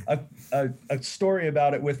 So a story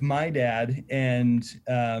about it with my dad and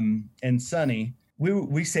Sonny.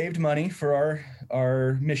 We saved money for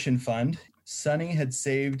our mission fund. Sonny had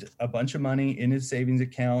saved a bunch of money in his savings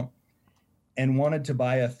account and wanted to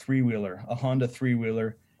buy a Honda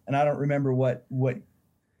 3-wheeler. And I don't remember what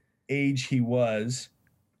age he was,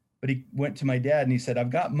 but he went to my dad and he said,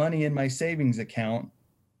 I've got money in my savings account.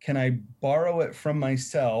 Can I borrow it from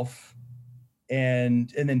myself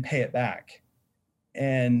and then pay it back?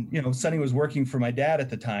 And, Sonny was working for my dad at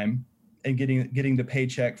the time and getting the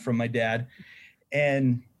paycheck from my dad.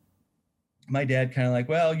 And my dad kind of like,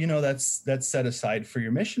 well, that's set aside for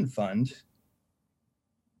your mission fund.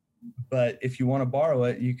 But if you want to borrow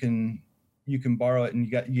it, you can borrow it,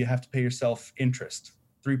 and you have to pay yourself interest,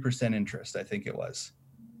 3% interest, I think it was.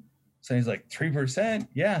 So he's like, 3%?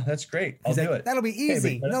 Yeah, that's great. I'll do it. That'll be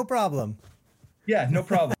easy. No problem. Yeah, no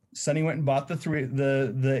problem. Sonny went and bought the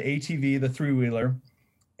ATV, the 3-wheeler.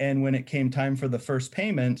 And when it came time for the first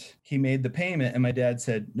payment, he made the payment, and my dad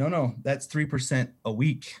said, no, that's 3% a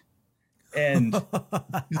week. And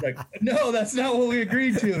he's like, no, that's not what we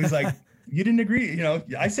agreed to. He's like, you didn't agree.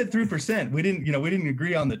 I said 3%. We didn't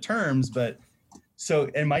agree on the terms, but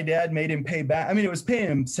and my dad made him pay back. It was paying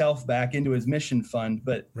himself back into his mission fund,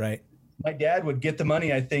 but right. My dad would get the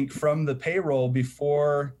money, I think, from the payroll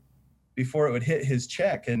before it would hit his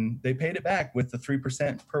check, and they paid it back with the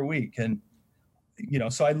 3% per week. And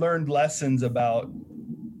so I learned lessons about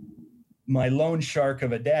my loan shark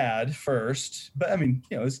of a dad first, but I mean,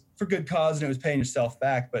 it was for good cause and it was paying yourself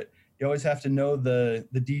back, but you always have to know the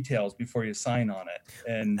details before you sign on it.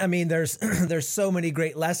 And I mean, there's there's so many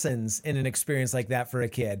great lessons in an experience like that for a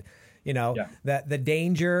kid, that the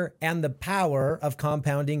danger and the power of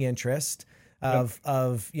compounding interest, of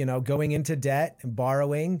going into debt and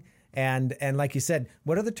borrowing. And like you said,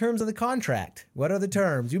 what are the terms of the contract? What are the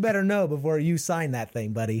terms? You better know before you sign that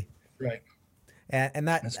thing, buddy. Right. And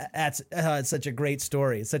that's such a great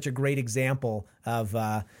story. It's such a great example of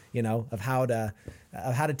how to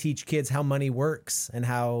teach kids how money works and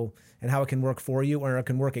how it can work for you or it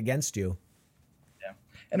can work against you. Yeah,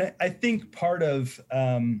 and I think part of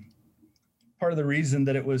the reason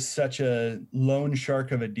that it was such a loan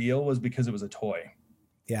shark of a deal was because it was a toy.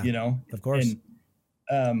 Yeah, of course.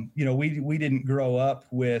 And we didn't grow up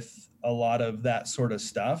with a lot of that sort of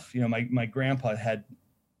stuff. My grandpa had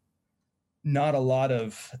not a lot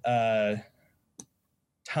of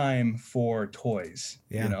time for toys.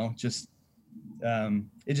 Yeah.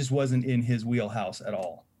 It just wasn't in his wheelhouse at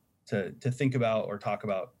all to think about or talk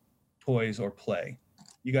about toys or play.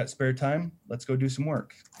 You got spare time? Let's go do some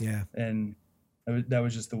work. Yeah. And that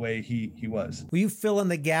was just the way he was. Will you fill in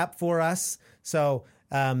the gap for us? So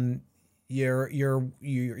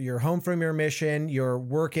you're home from your mission, you're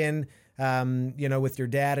working with your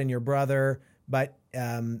dad and your brother, but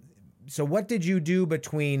so what did you do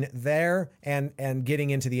between there and getting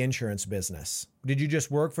into the insurance business? Did you just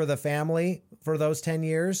work for the family for those 10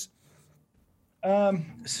 years? I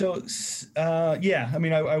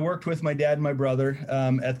worked with my dad and my brother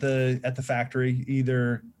at the factory,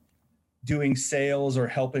 either doing sales or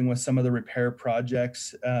helping with some of the repair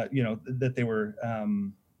projects, that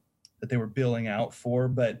they were billing out for.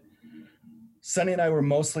 But Sonny and I were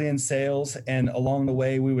mostly in sales, and along the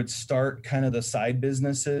way, we would start kind of the side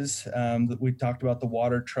businesses. We talked about the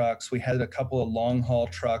water trucks. We had a couple of long haul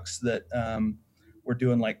trucks that were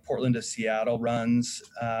doing like Portland to Seattle runs.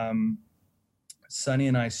 Sonny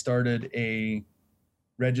and I started a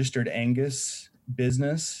registered Angus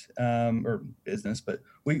business, but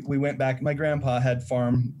we went back. My grandpa had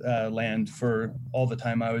farm land for all the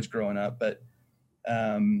time I was growing up, but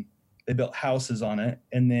they built houses on it.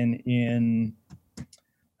 And then I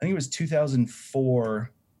think it was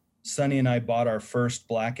 2004, Sonny and I bought our first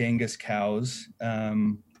Black Angus cows.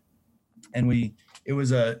 And it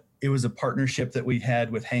was a partnership that we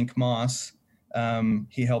had with Hank Moss.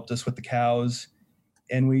 He helped us with the cows,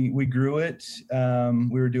 and we grew it.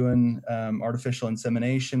 We were doing artificial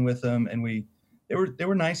insemination with them, and they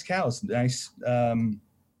were nice cows, nice. And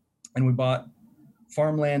we bought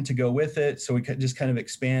farmland to go with it, so we just kind of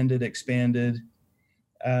expanded.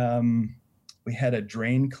 We had a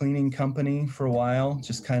drain cleaning company for a while,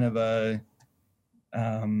 just kind of a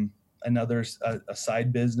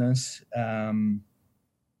side business. Trying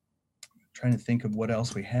to think of what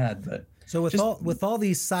else we had, but so with all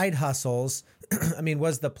these side hustles, I mean,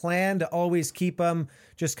 was the plan to always keep them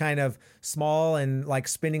just kind of small and like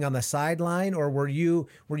spinning on the sideline, or were you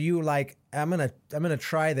like, I'm gonna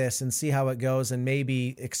try this and see how it goes and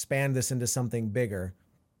maybe expand this into something bigger?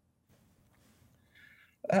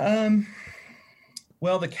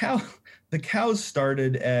 Well, the cows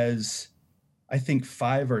started as, I think,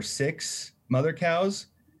 5 or 6 mother cows,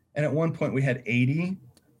 and at one point we had 80.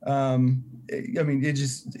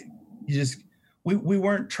 We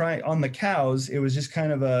weren't trying on the cows. It was just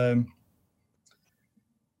kind of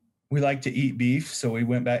we like to eat beef, so we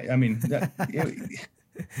went back. I mean,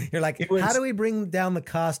 you're like, how do we bring down the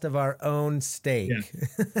cost of our own steak?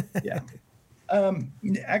 Yeah.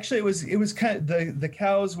 Actually, it was kind of the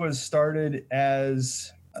cows was started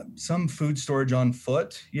as some food storage on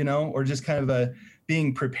foot, or just kind of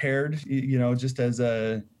being prepared, just as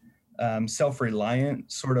a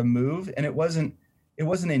self-reliant sort of move. And it wasn't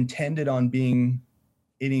intended on being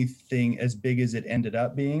anything as big as it ended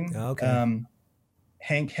up being. Okay.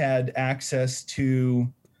 Hank had access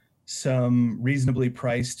to some reasonably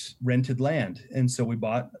priced rented land. And so we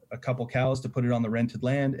bought a couple cows to put it on the rented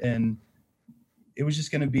land, and it was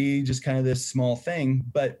just going to be just kind of this small thing,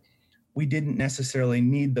 but we didn't necessarily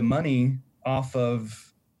need the money off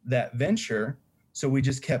of that venture. So we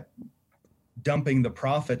just kept dumping the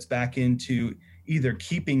profits back into either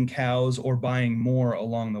keeping cows or buying more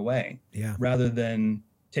along the way, rather than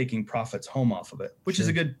taking profits home off of it, which is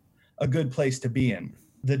a good place to be in.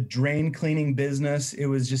 The drain cleaning business, it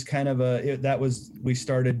was just kind of we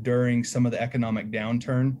started during some of the economic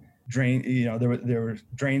downturn. There were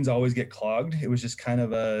drains always get clogged. It was just kind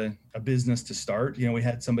of a business to start. We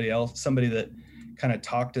had somebody that kind of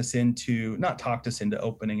not talked us into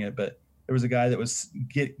opening it, but there was a guy that was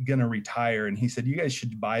gonna retire, and he said, you guys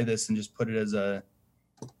should buy this and just put it as a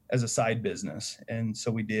side business. And so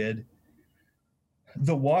we did.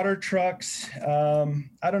 The water trucks,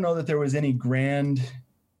 I don't know that there was any grand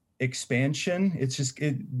expansion. It's just,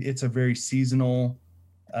 it's a very seasonal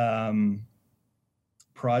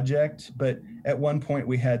project. But at one point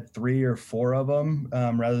we had 3 or 4 of them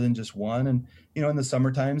rather than just one. And, you know, in the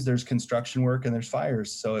summer times there's construction work and there's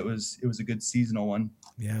fires. So it was a good seasonal one.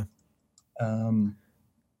 Yeah.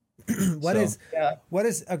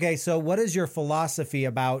 Okay. So what is your philosophy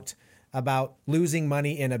about losing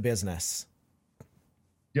money in a business?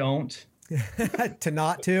 Don't. To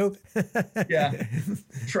not to. Yeah.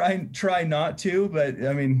 Try not to, but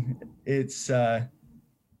I mean, it's, I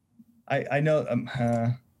know,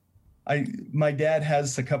 my dad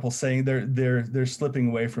has a couple saying they're slipping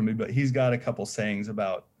away from me, but he's got a couple sayings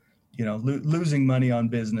about, you know, losing money on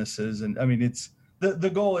businesses. And I mean, it's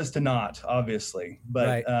the goal is to not, obviously,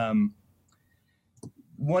 but, right.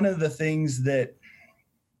 One of the things that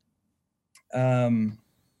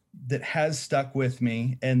has stuck with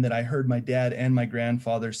me and that I heard my dad and my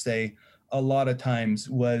grandfather say a lot of times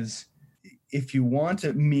was, if you want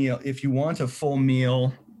a full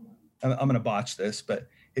meal, I'm going to botch this, but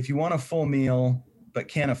if you want a full meal but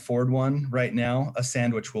can't afford one right now, a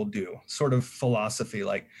sandwich will do. Sort of philosophy.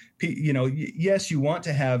 Like, you know, yes, you want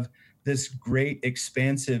to have this great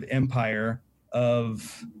expansive empire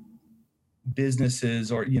of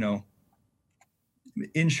businesses, or, you know,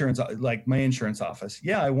 insurance, like my insurance office.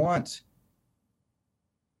 Yeah, I want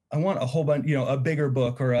a whole bunch, you know, a bigger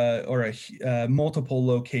book or a multiple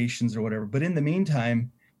locations or whatever. But in the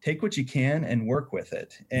meantime, take what you can and work with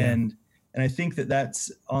it. And I think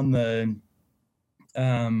that's on the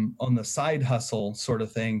side hustle sort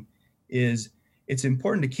of thing. Is it's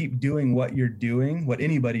important to keep doing what you're doing, what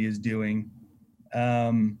anybody is doing,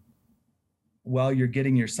 while you're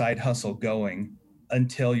getting your side hustle going,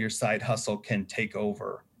 until your side hustle can take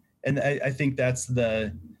over. And I think that's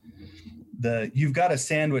you've got a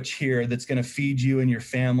sandwich here that's going to feed you and your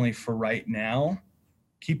family for right now.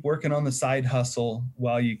 Keep working on the side hustle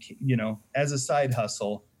while you know, as a side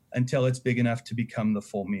hustle, until it's big enough to become the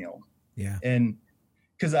full meal. Yeah. And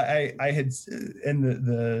because I had, and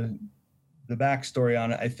the backstory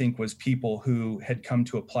on it, I think, was people who had come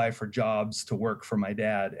to apply for jobs to work for my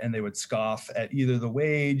dad, and they would scoff at either the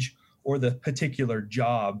wage or the particular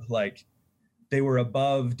job. Like, they were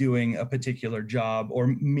above doing a particular job, or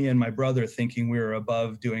me and my brother thinking we were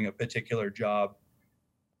above doing a particular job.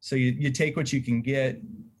 So you take what you can get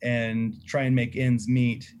and try and make ends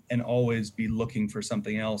meet, and always be looking for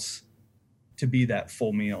something else to be that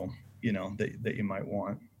full meal, you know, that you might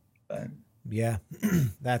want. But yeah,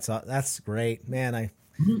 that's great, man.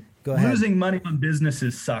 Go ahead. Losing money on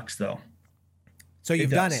businesses sucks, though. So you've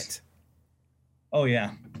done it. Oh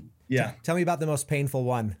yeah. Yeah. Tell me about the most painful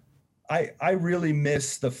one. I really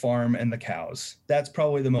miss the farm and the cows. That's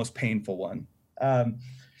probably the most painful one.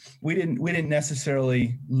 We didn't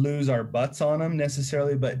necessarily lose our butts on them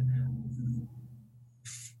necessarily, but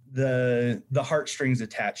the heartstrings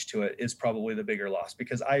attached to it is probably the bigger loss,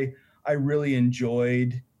 because I really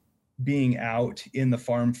enjoyed being out in the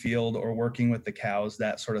farm field or working with the cows,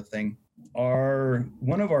 that sort of thing.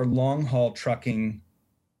 One of our long haul trucking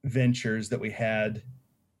ventures that we had,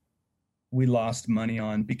 we lost money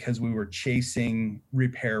on because we were chasing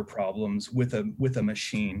repair problems with a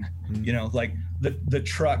machine. Mm-hmm. You know, like the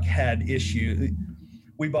truck had issues.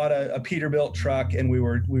 We bought a Peterbilt truck, and we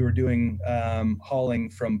were doing hauling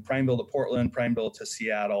from Prineville to Portland, Prineville to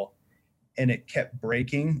Seattle, and it kept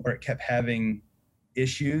breaking, or it kept having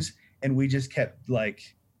issues, and we just kept,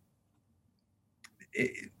 like,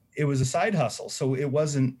 it was a side hustle, so it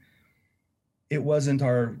wasn't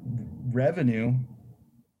our revenue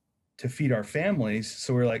to feed our families.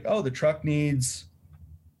 So we're like, oh, the truck needs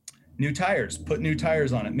new tires, put new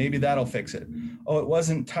tires on it. Maybe that'll fix it. Oh, it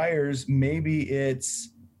wasn't tires. Maybe it's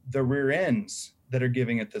the rear ends that are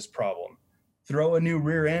giving it this problem. Throw a new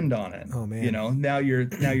rear end on it. Oh man. You know, now you're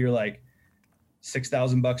like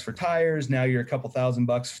 $6,000 for tires. Now you're a couple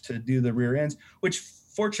 $1,000 to do the rear ends, which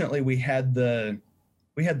fortunately we had the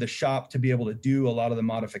shop to be able to do a lot of the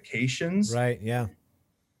modifications. Right. Yeah.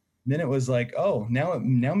 Then it was like, oh, now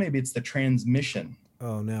maybe it's the transmission.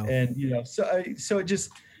 Oh no. And, you know, so it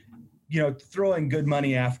just, you know, throwing good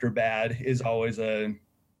money after bad is always a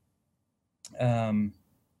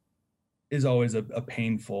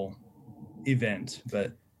painful event,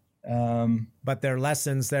 but there are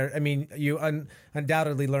lessons there. I mean, you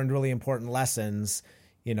undoubtedly learned really important lessons,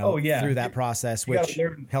 you know, through that process, which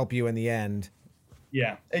help you in the end.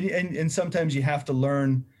 Yeah. And sometimes you have to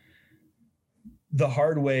learn the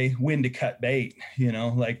hard way when to cut bait,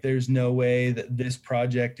 like there's no way that this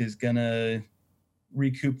project is going to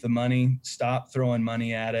recoup the money, stop throwing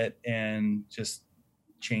money at it and just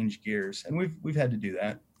change gears. And we've had to do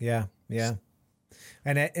that. Yeah. Yeah.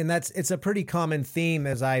 And it's a pretty common theme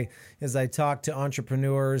as I talk to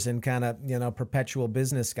entrepreneurs and kind of, perpetual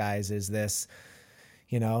business guys is this,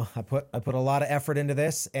 I put a lot of effort into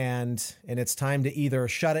this and it's time to either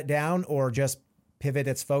shut it down or just pivot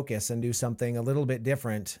its focus and do something a little bit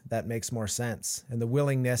different that makes more sense. And the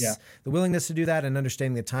willingness to do that and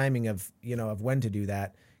understanding the timing of when to do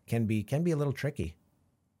that can be a little tricky.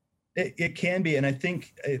 It can be. And I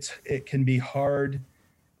think it can be hard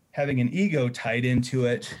having an ego tied into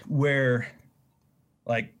it where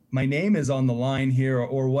like my name is on the line here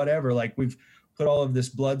or whatever, like we've put all of this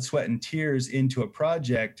blood, sweat, and tears into a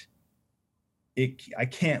project. I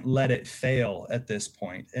can't let it fail at this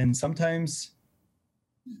point. And sometimes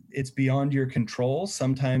it's beyond your control.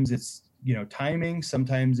 Sometimes it's, timing.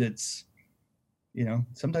 Sometimes it's,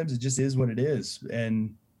 sometimes it just is what it is.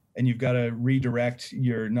 And you've got to redirect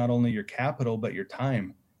not only your capital, but your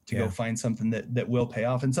time to go find something that will pay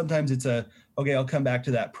off. And sometimes it's okay, I'll come back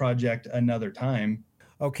to that project another time.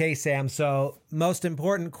 Okay, Sam. So most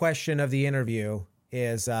important question of the interview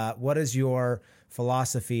is, what is your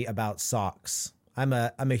philosophy about socks? I'm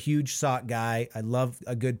a huge sock guy. I love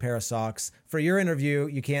a good pair of socks. For your interview,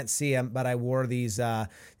 you can't see them, but I wore these.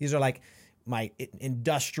 These are like my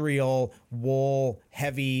industrial wool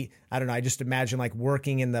heavy. I don't know. I just imagine like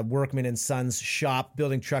working in the Workman and Sons shop,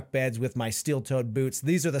 building truck beds with my steel-toed boots.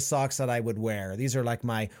 These are the socks that I would wear. These are like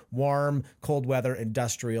my warm, cold weather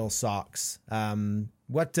industrial socks.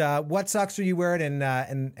 What socks are you wearing?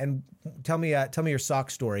 And tell me your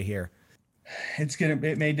sock story here.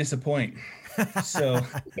 It may disappoint. So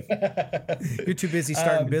you're too busy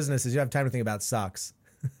starting businesses. You have time to think about socks.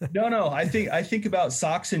 No. I think about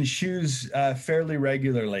socks and shoes fairly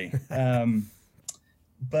regularly.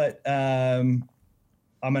 But I'm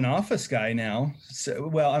an office guy now.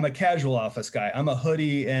 I'm a casual office guy. I'm a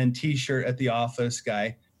hoodie and t-shirt at the office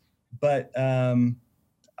guy. But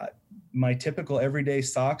my typical everyday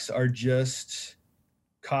socks are just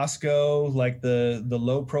Costco, like the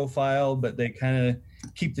low profile, but they kind of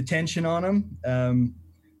keep the tension on them.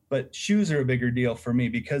 But shoes are a bigger deal for me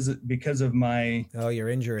because of my your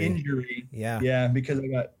injury. Yeah, because I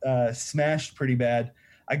got smashed pretty bad.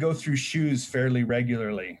 I go through shoes fairly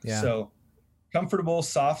regularly. Yeah. So comfortable,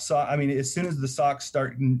 soft sock. I mean, as soon as the socks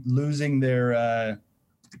start losing their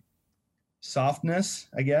softness,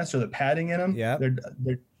 I guess, or the padding in them,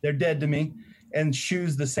 they're dead to me. And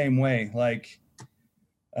shoes the same way. Like,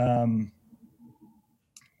 I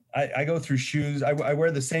go through shoes. I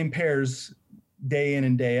wear the same pairs day in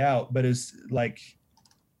and day out, but it's like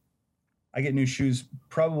I get new shoes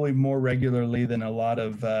probably more regularly than a lot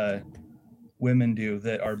of women do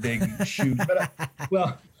that are big shoes.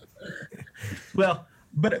 But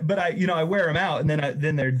but I wear them out and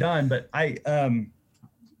then they're done. But I'll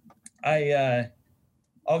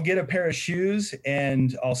get a pair of shoes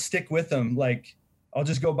and I'll stick with them. Like I'll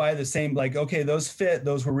just go buy the same, like, okay, those fit,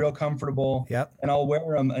 those were real comfortable. Yep. And I'll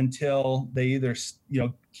wear them until they either,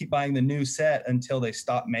 keep buying the new set until they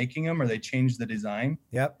stop making them or they change the design.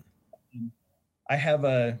 Yep. I have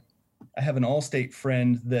an Allstate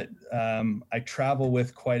friend that I travel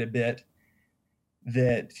with quite a bit,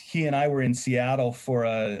 that he and I were in Seattle for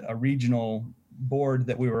a regional board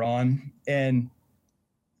that we were on, and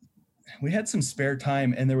we had some spare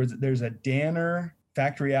time, and there's a Danner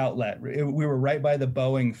factory outlet. We were right by the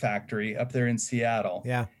Boeing factory up there in Seattle.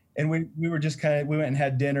 Yeah. And we were just we went and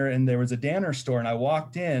had dinner, and there was a Danner store, and I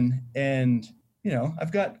walked in, and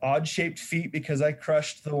I've got odd shaped feet because I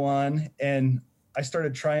crushed the one, and I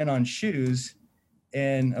started trying on shoes,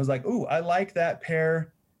 and I was like, ooh, I like that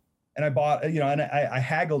pair. And I bought, and I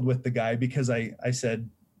haggled with the guy because I said,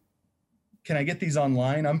 can I get these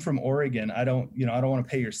online? I'm from Oregon. I don't want to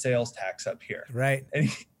pay your sales tax up here. Right. And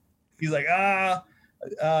he's like,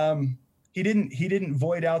 he didn't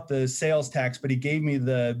void out the sales tax, but he gave me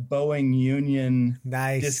the Boeing union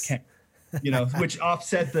discount, which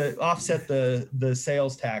offset the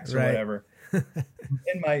sales tax or whatever.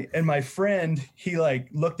 And my friend, he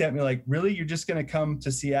looked at me like, really, you're just going to come to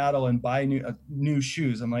Seattle and buy new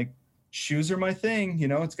shoes? I'm like, shoes are my thing.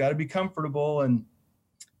 It's got to be comfortable. And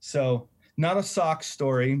so not a sock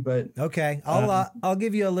story, but okay. I'll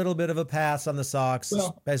give you a little bit of a pass on the socks,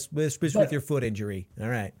 especially with your foot injury. All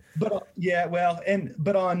right. But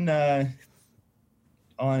but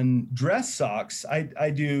on dress socks, I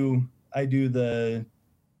do the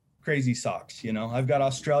crazy socks. I've got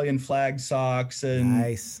Australian flag socks and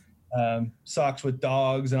nice. socks with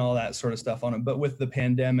dogs and all that sort of stuff on them. But with the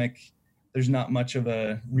pandemic, there's not much of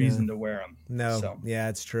a reason to wear them. No. So. Yeah,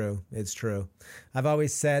 it's true. It's true. I've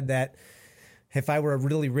always said that if I were a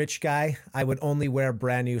really rich guy, I would only wear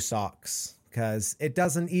brand new socks because it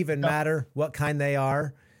doesn't even matter what kind they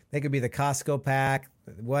are. They could be the Costco pack,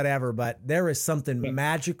 whatever, but there is something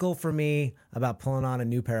magical for me about pulling on a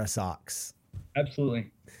new pair of socks.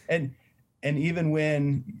 Absolutely. And even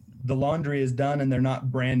when the laundry is done and they're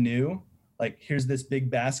not brand new, like here's this big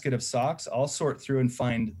basket of socks, I'll sort through and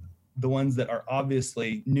find the ones that are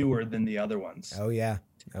obviously newer than the other ones. Oh yeah.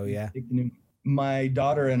 My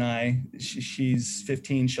daughter and I, she's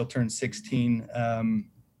 15, she'll turn 16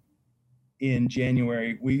 in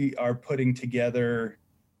January. We are putting together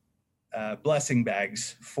blessing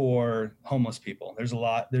bags for homeless people. There's a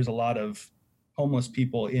lot of homeless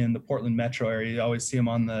people in the Portland metro area. You always see them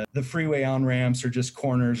on the freeway on-ramps or just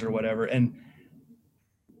corners or whatever. And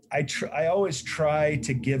I always try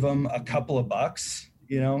to give them a couple of bucks,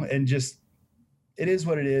 and just, it is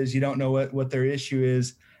what it is. You don't know what their issue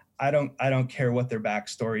is. I don't care what their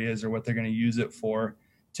backstory is or what they're going to use it for.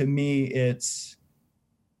 To me, it's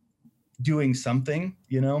doing something,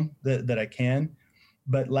 that I can.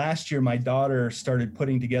 But last year, my daughter started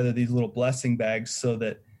putting together these little blessing bags so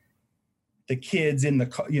that the kids in the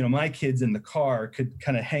car, my kids in the car could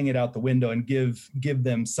kind of hang it out the window and give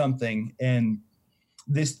them something. And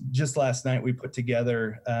this, just last night, we put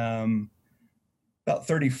together about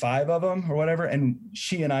 35 of them or whatever. And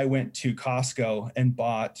she and I went to Costco and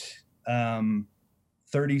bought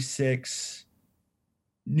 36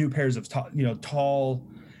 new pairs of tall.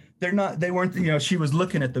 They weren't, she was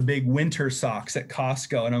looking at the big winter socks at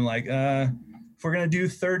Costco. And I'm like, if we're going to do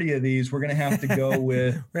 30 of these, we're going to have to go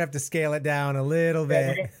with, we're going to have to scale it down a little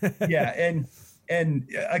bit. Yeah. And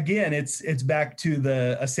again, it's back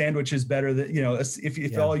to a sandwich is better than,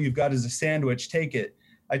 if all you've got is a sandwich, take it.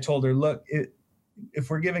 I told her, look,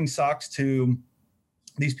 if we're giving socks to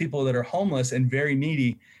these people that are homeless and very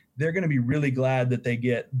needy, they're going to be really glad that they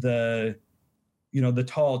get the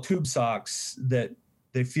tall tube socks that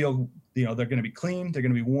they feel, they're going to be clean, they're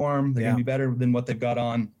going to be warm, they're going to be better than what they've got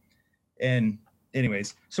on. And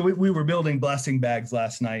anyways, so we were building blessing bags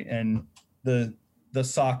last night, and the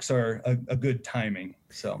socks are a good timing.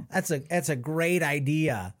 So that's a great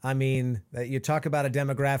idea. I mean, you talk about a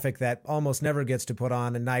demographic that almost never gets to put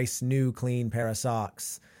on a nice, new, clean pair of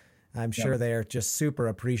socks. I'm sure they're just super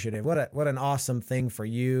appreciative. What an awesome thing for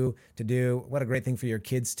you to do. What a great thing for your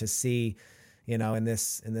kids to see, in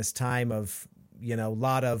this time of, a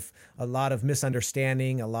lot of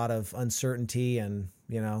misunderstanding, a lot of uncertainty, and,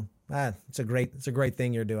 it's a great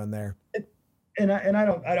thing you're doing there. And I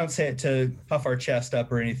don't say it to puff our chest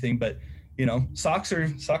up or anything, but socks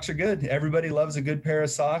are good. Everybody loves a good pair of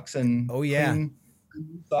socks, and clean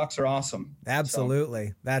socks are awesome. Absolutely.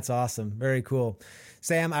 So. That's awesome. Very cool.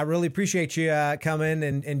 Sam, I really appreciate you coming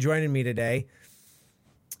and joining me today.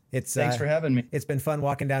 Thanks for having me. It's been fun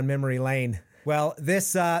walking down memory lane. Well,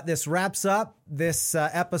 this wraps up this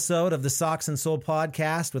episode of the Socks and Soul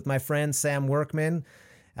podcast with my friend Sam Workman.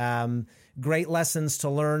 Great lessons to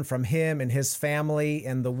learn from him and his family,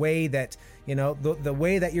 and the way that, the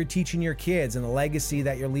way that you're teaching your kids and the legacy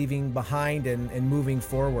that you're leaving behind and moving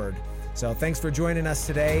forward. So thanks for joining us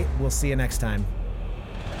today. We'll see you next time.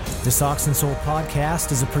 The Socks and Soul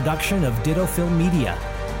podcast is a production of Ditto Film Media.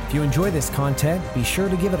 If you enjoy this content, be sure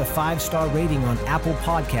to give it a 5-star rating on Apple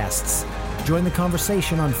Podcasts. Join the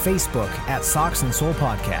conversation on Facebook at Socks and Soul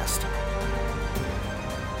Podcast.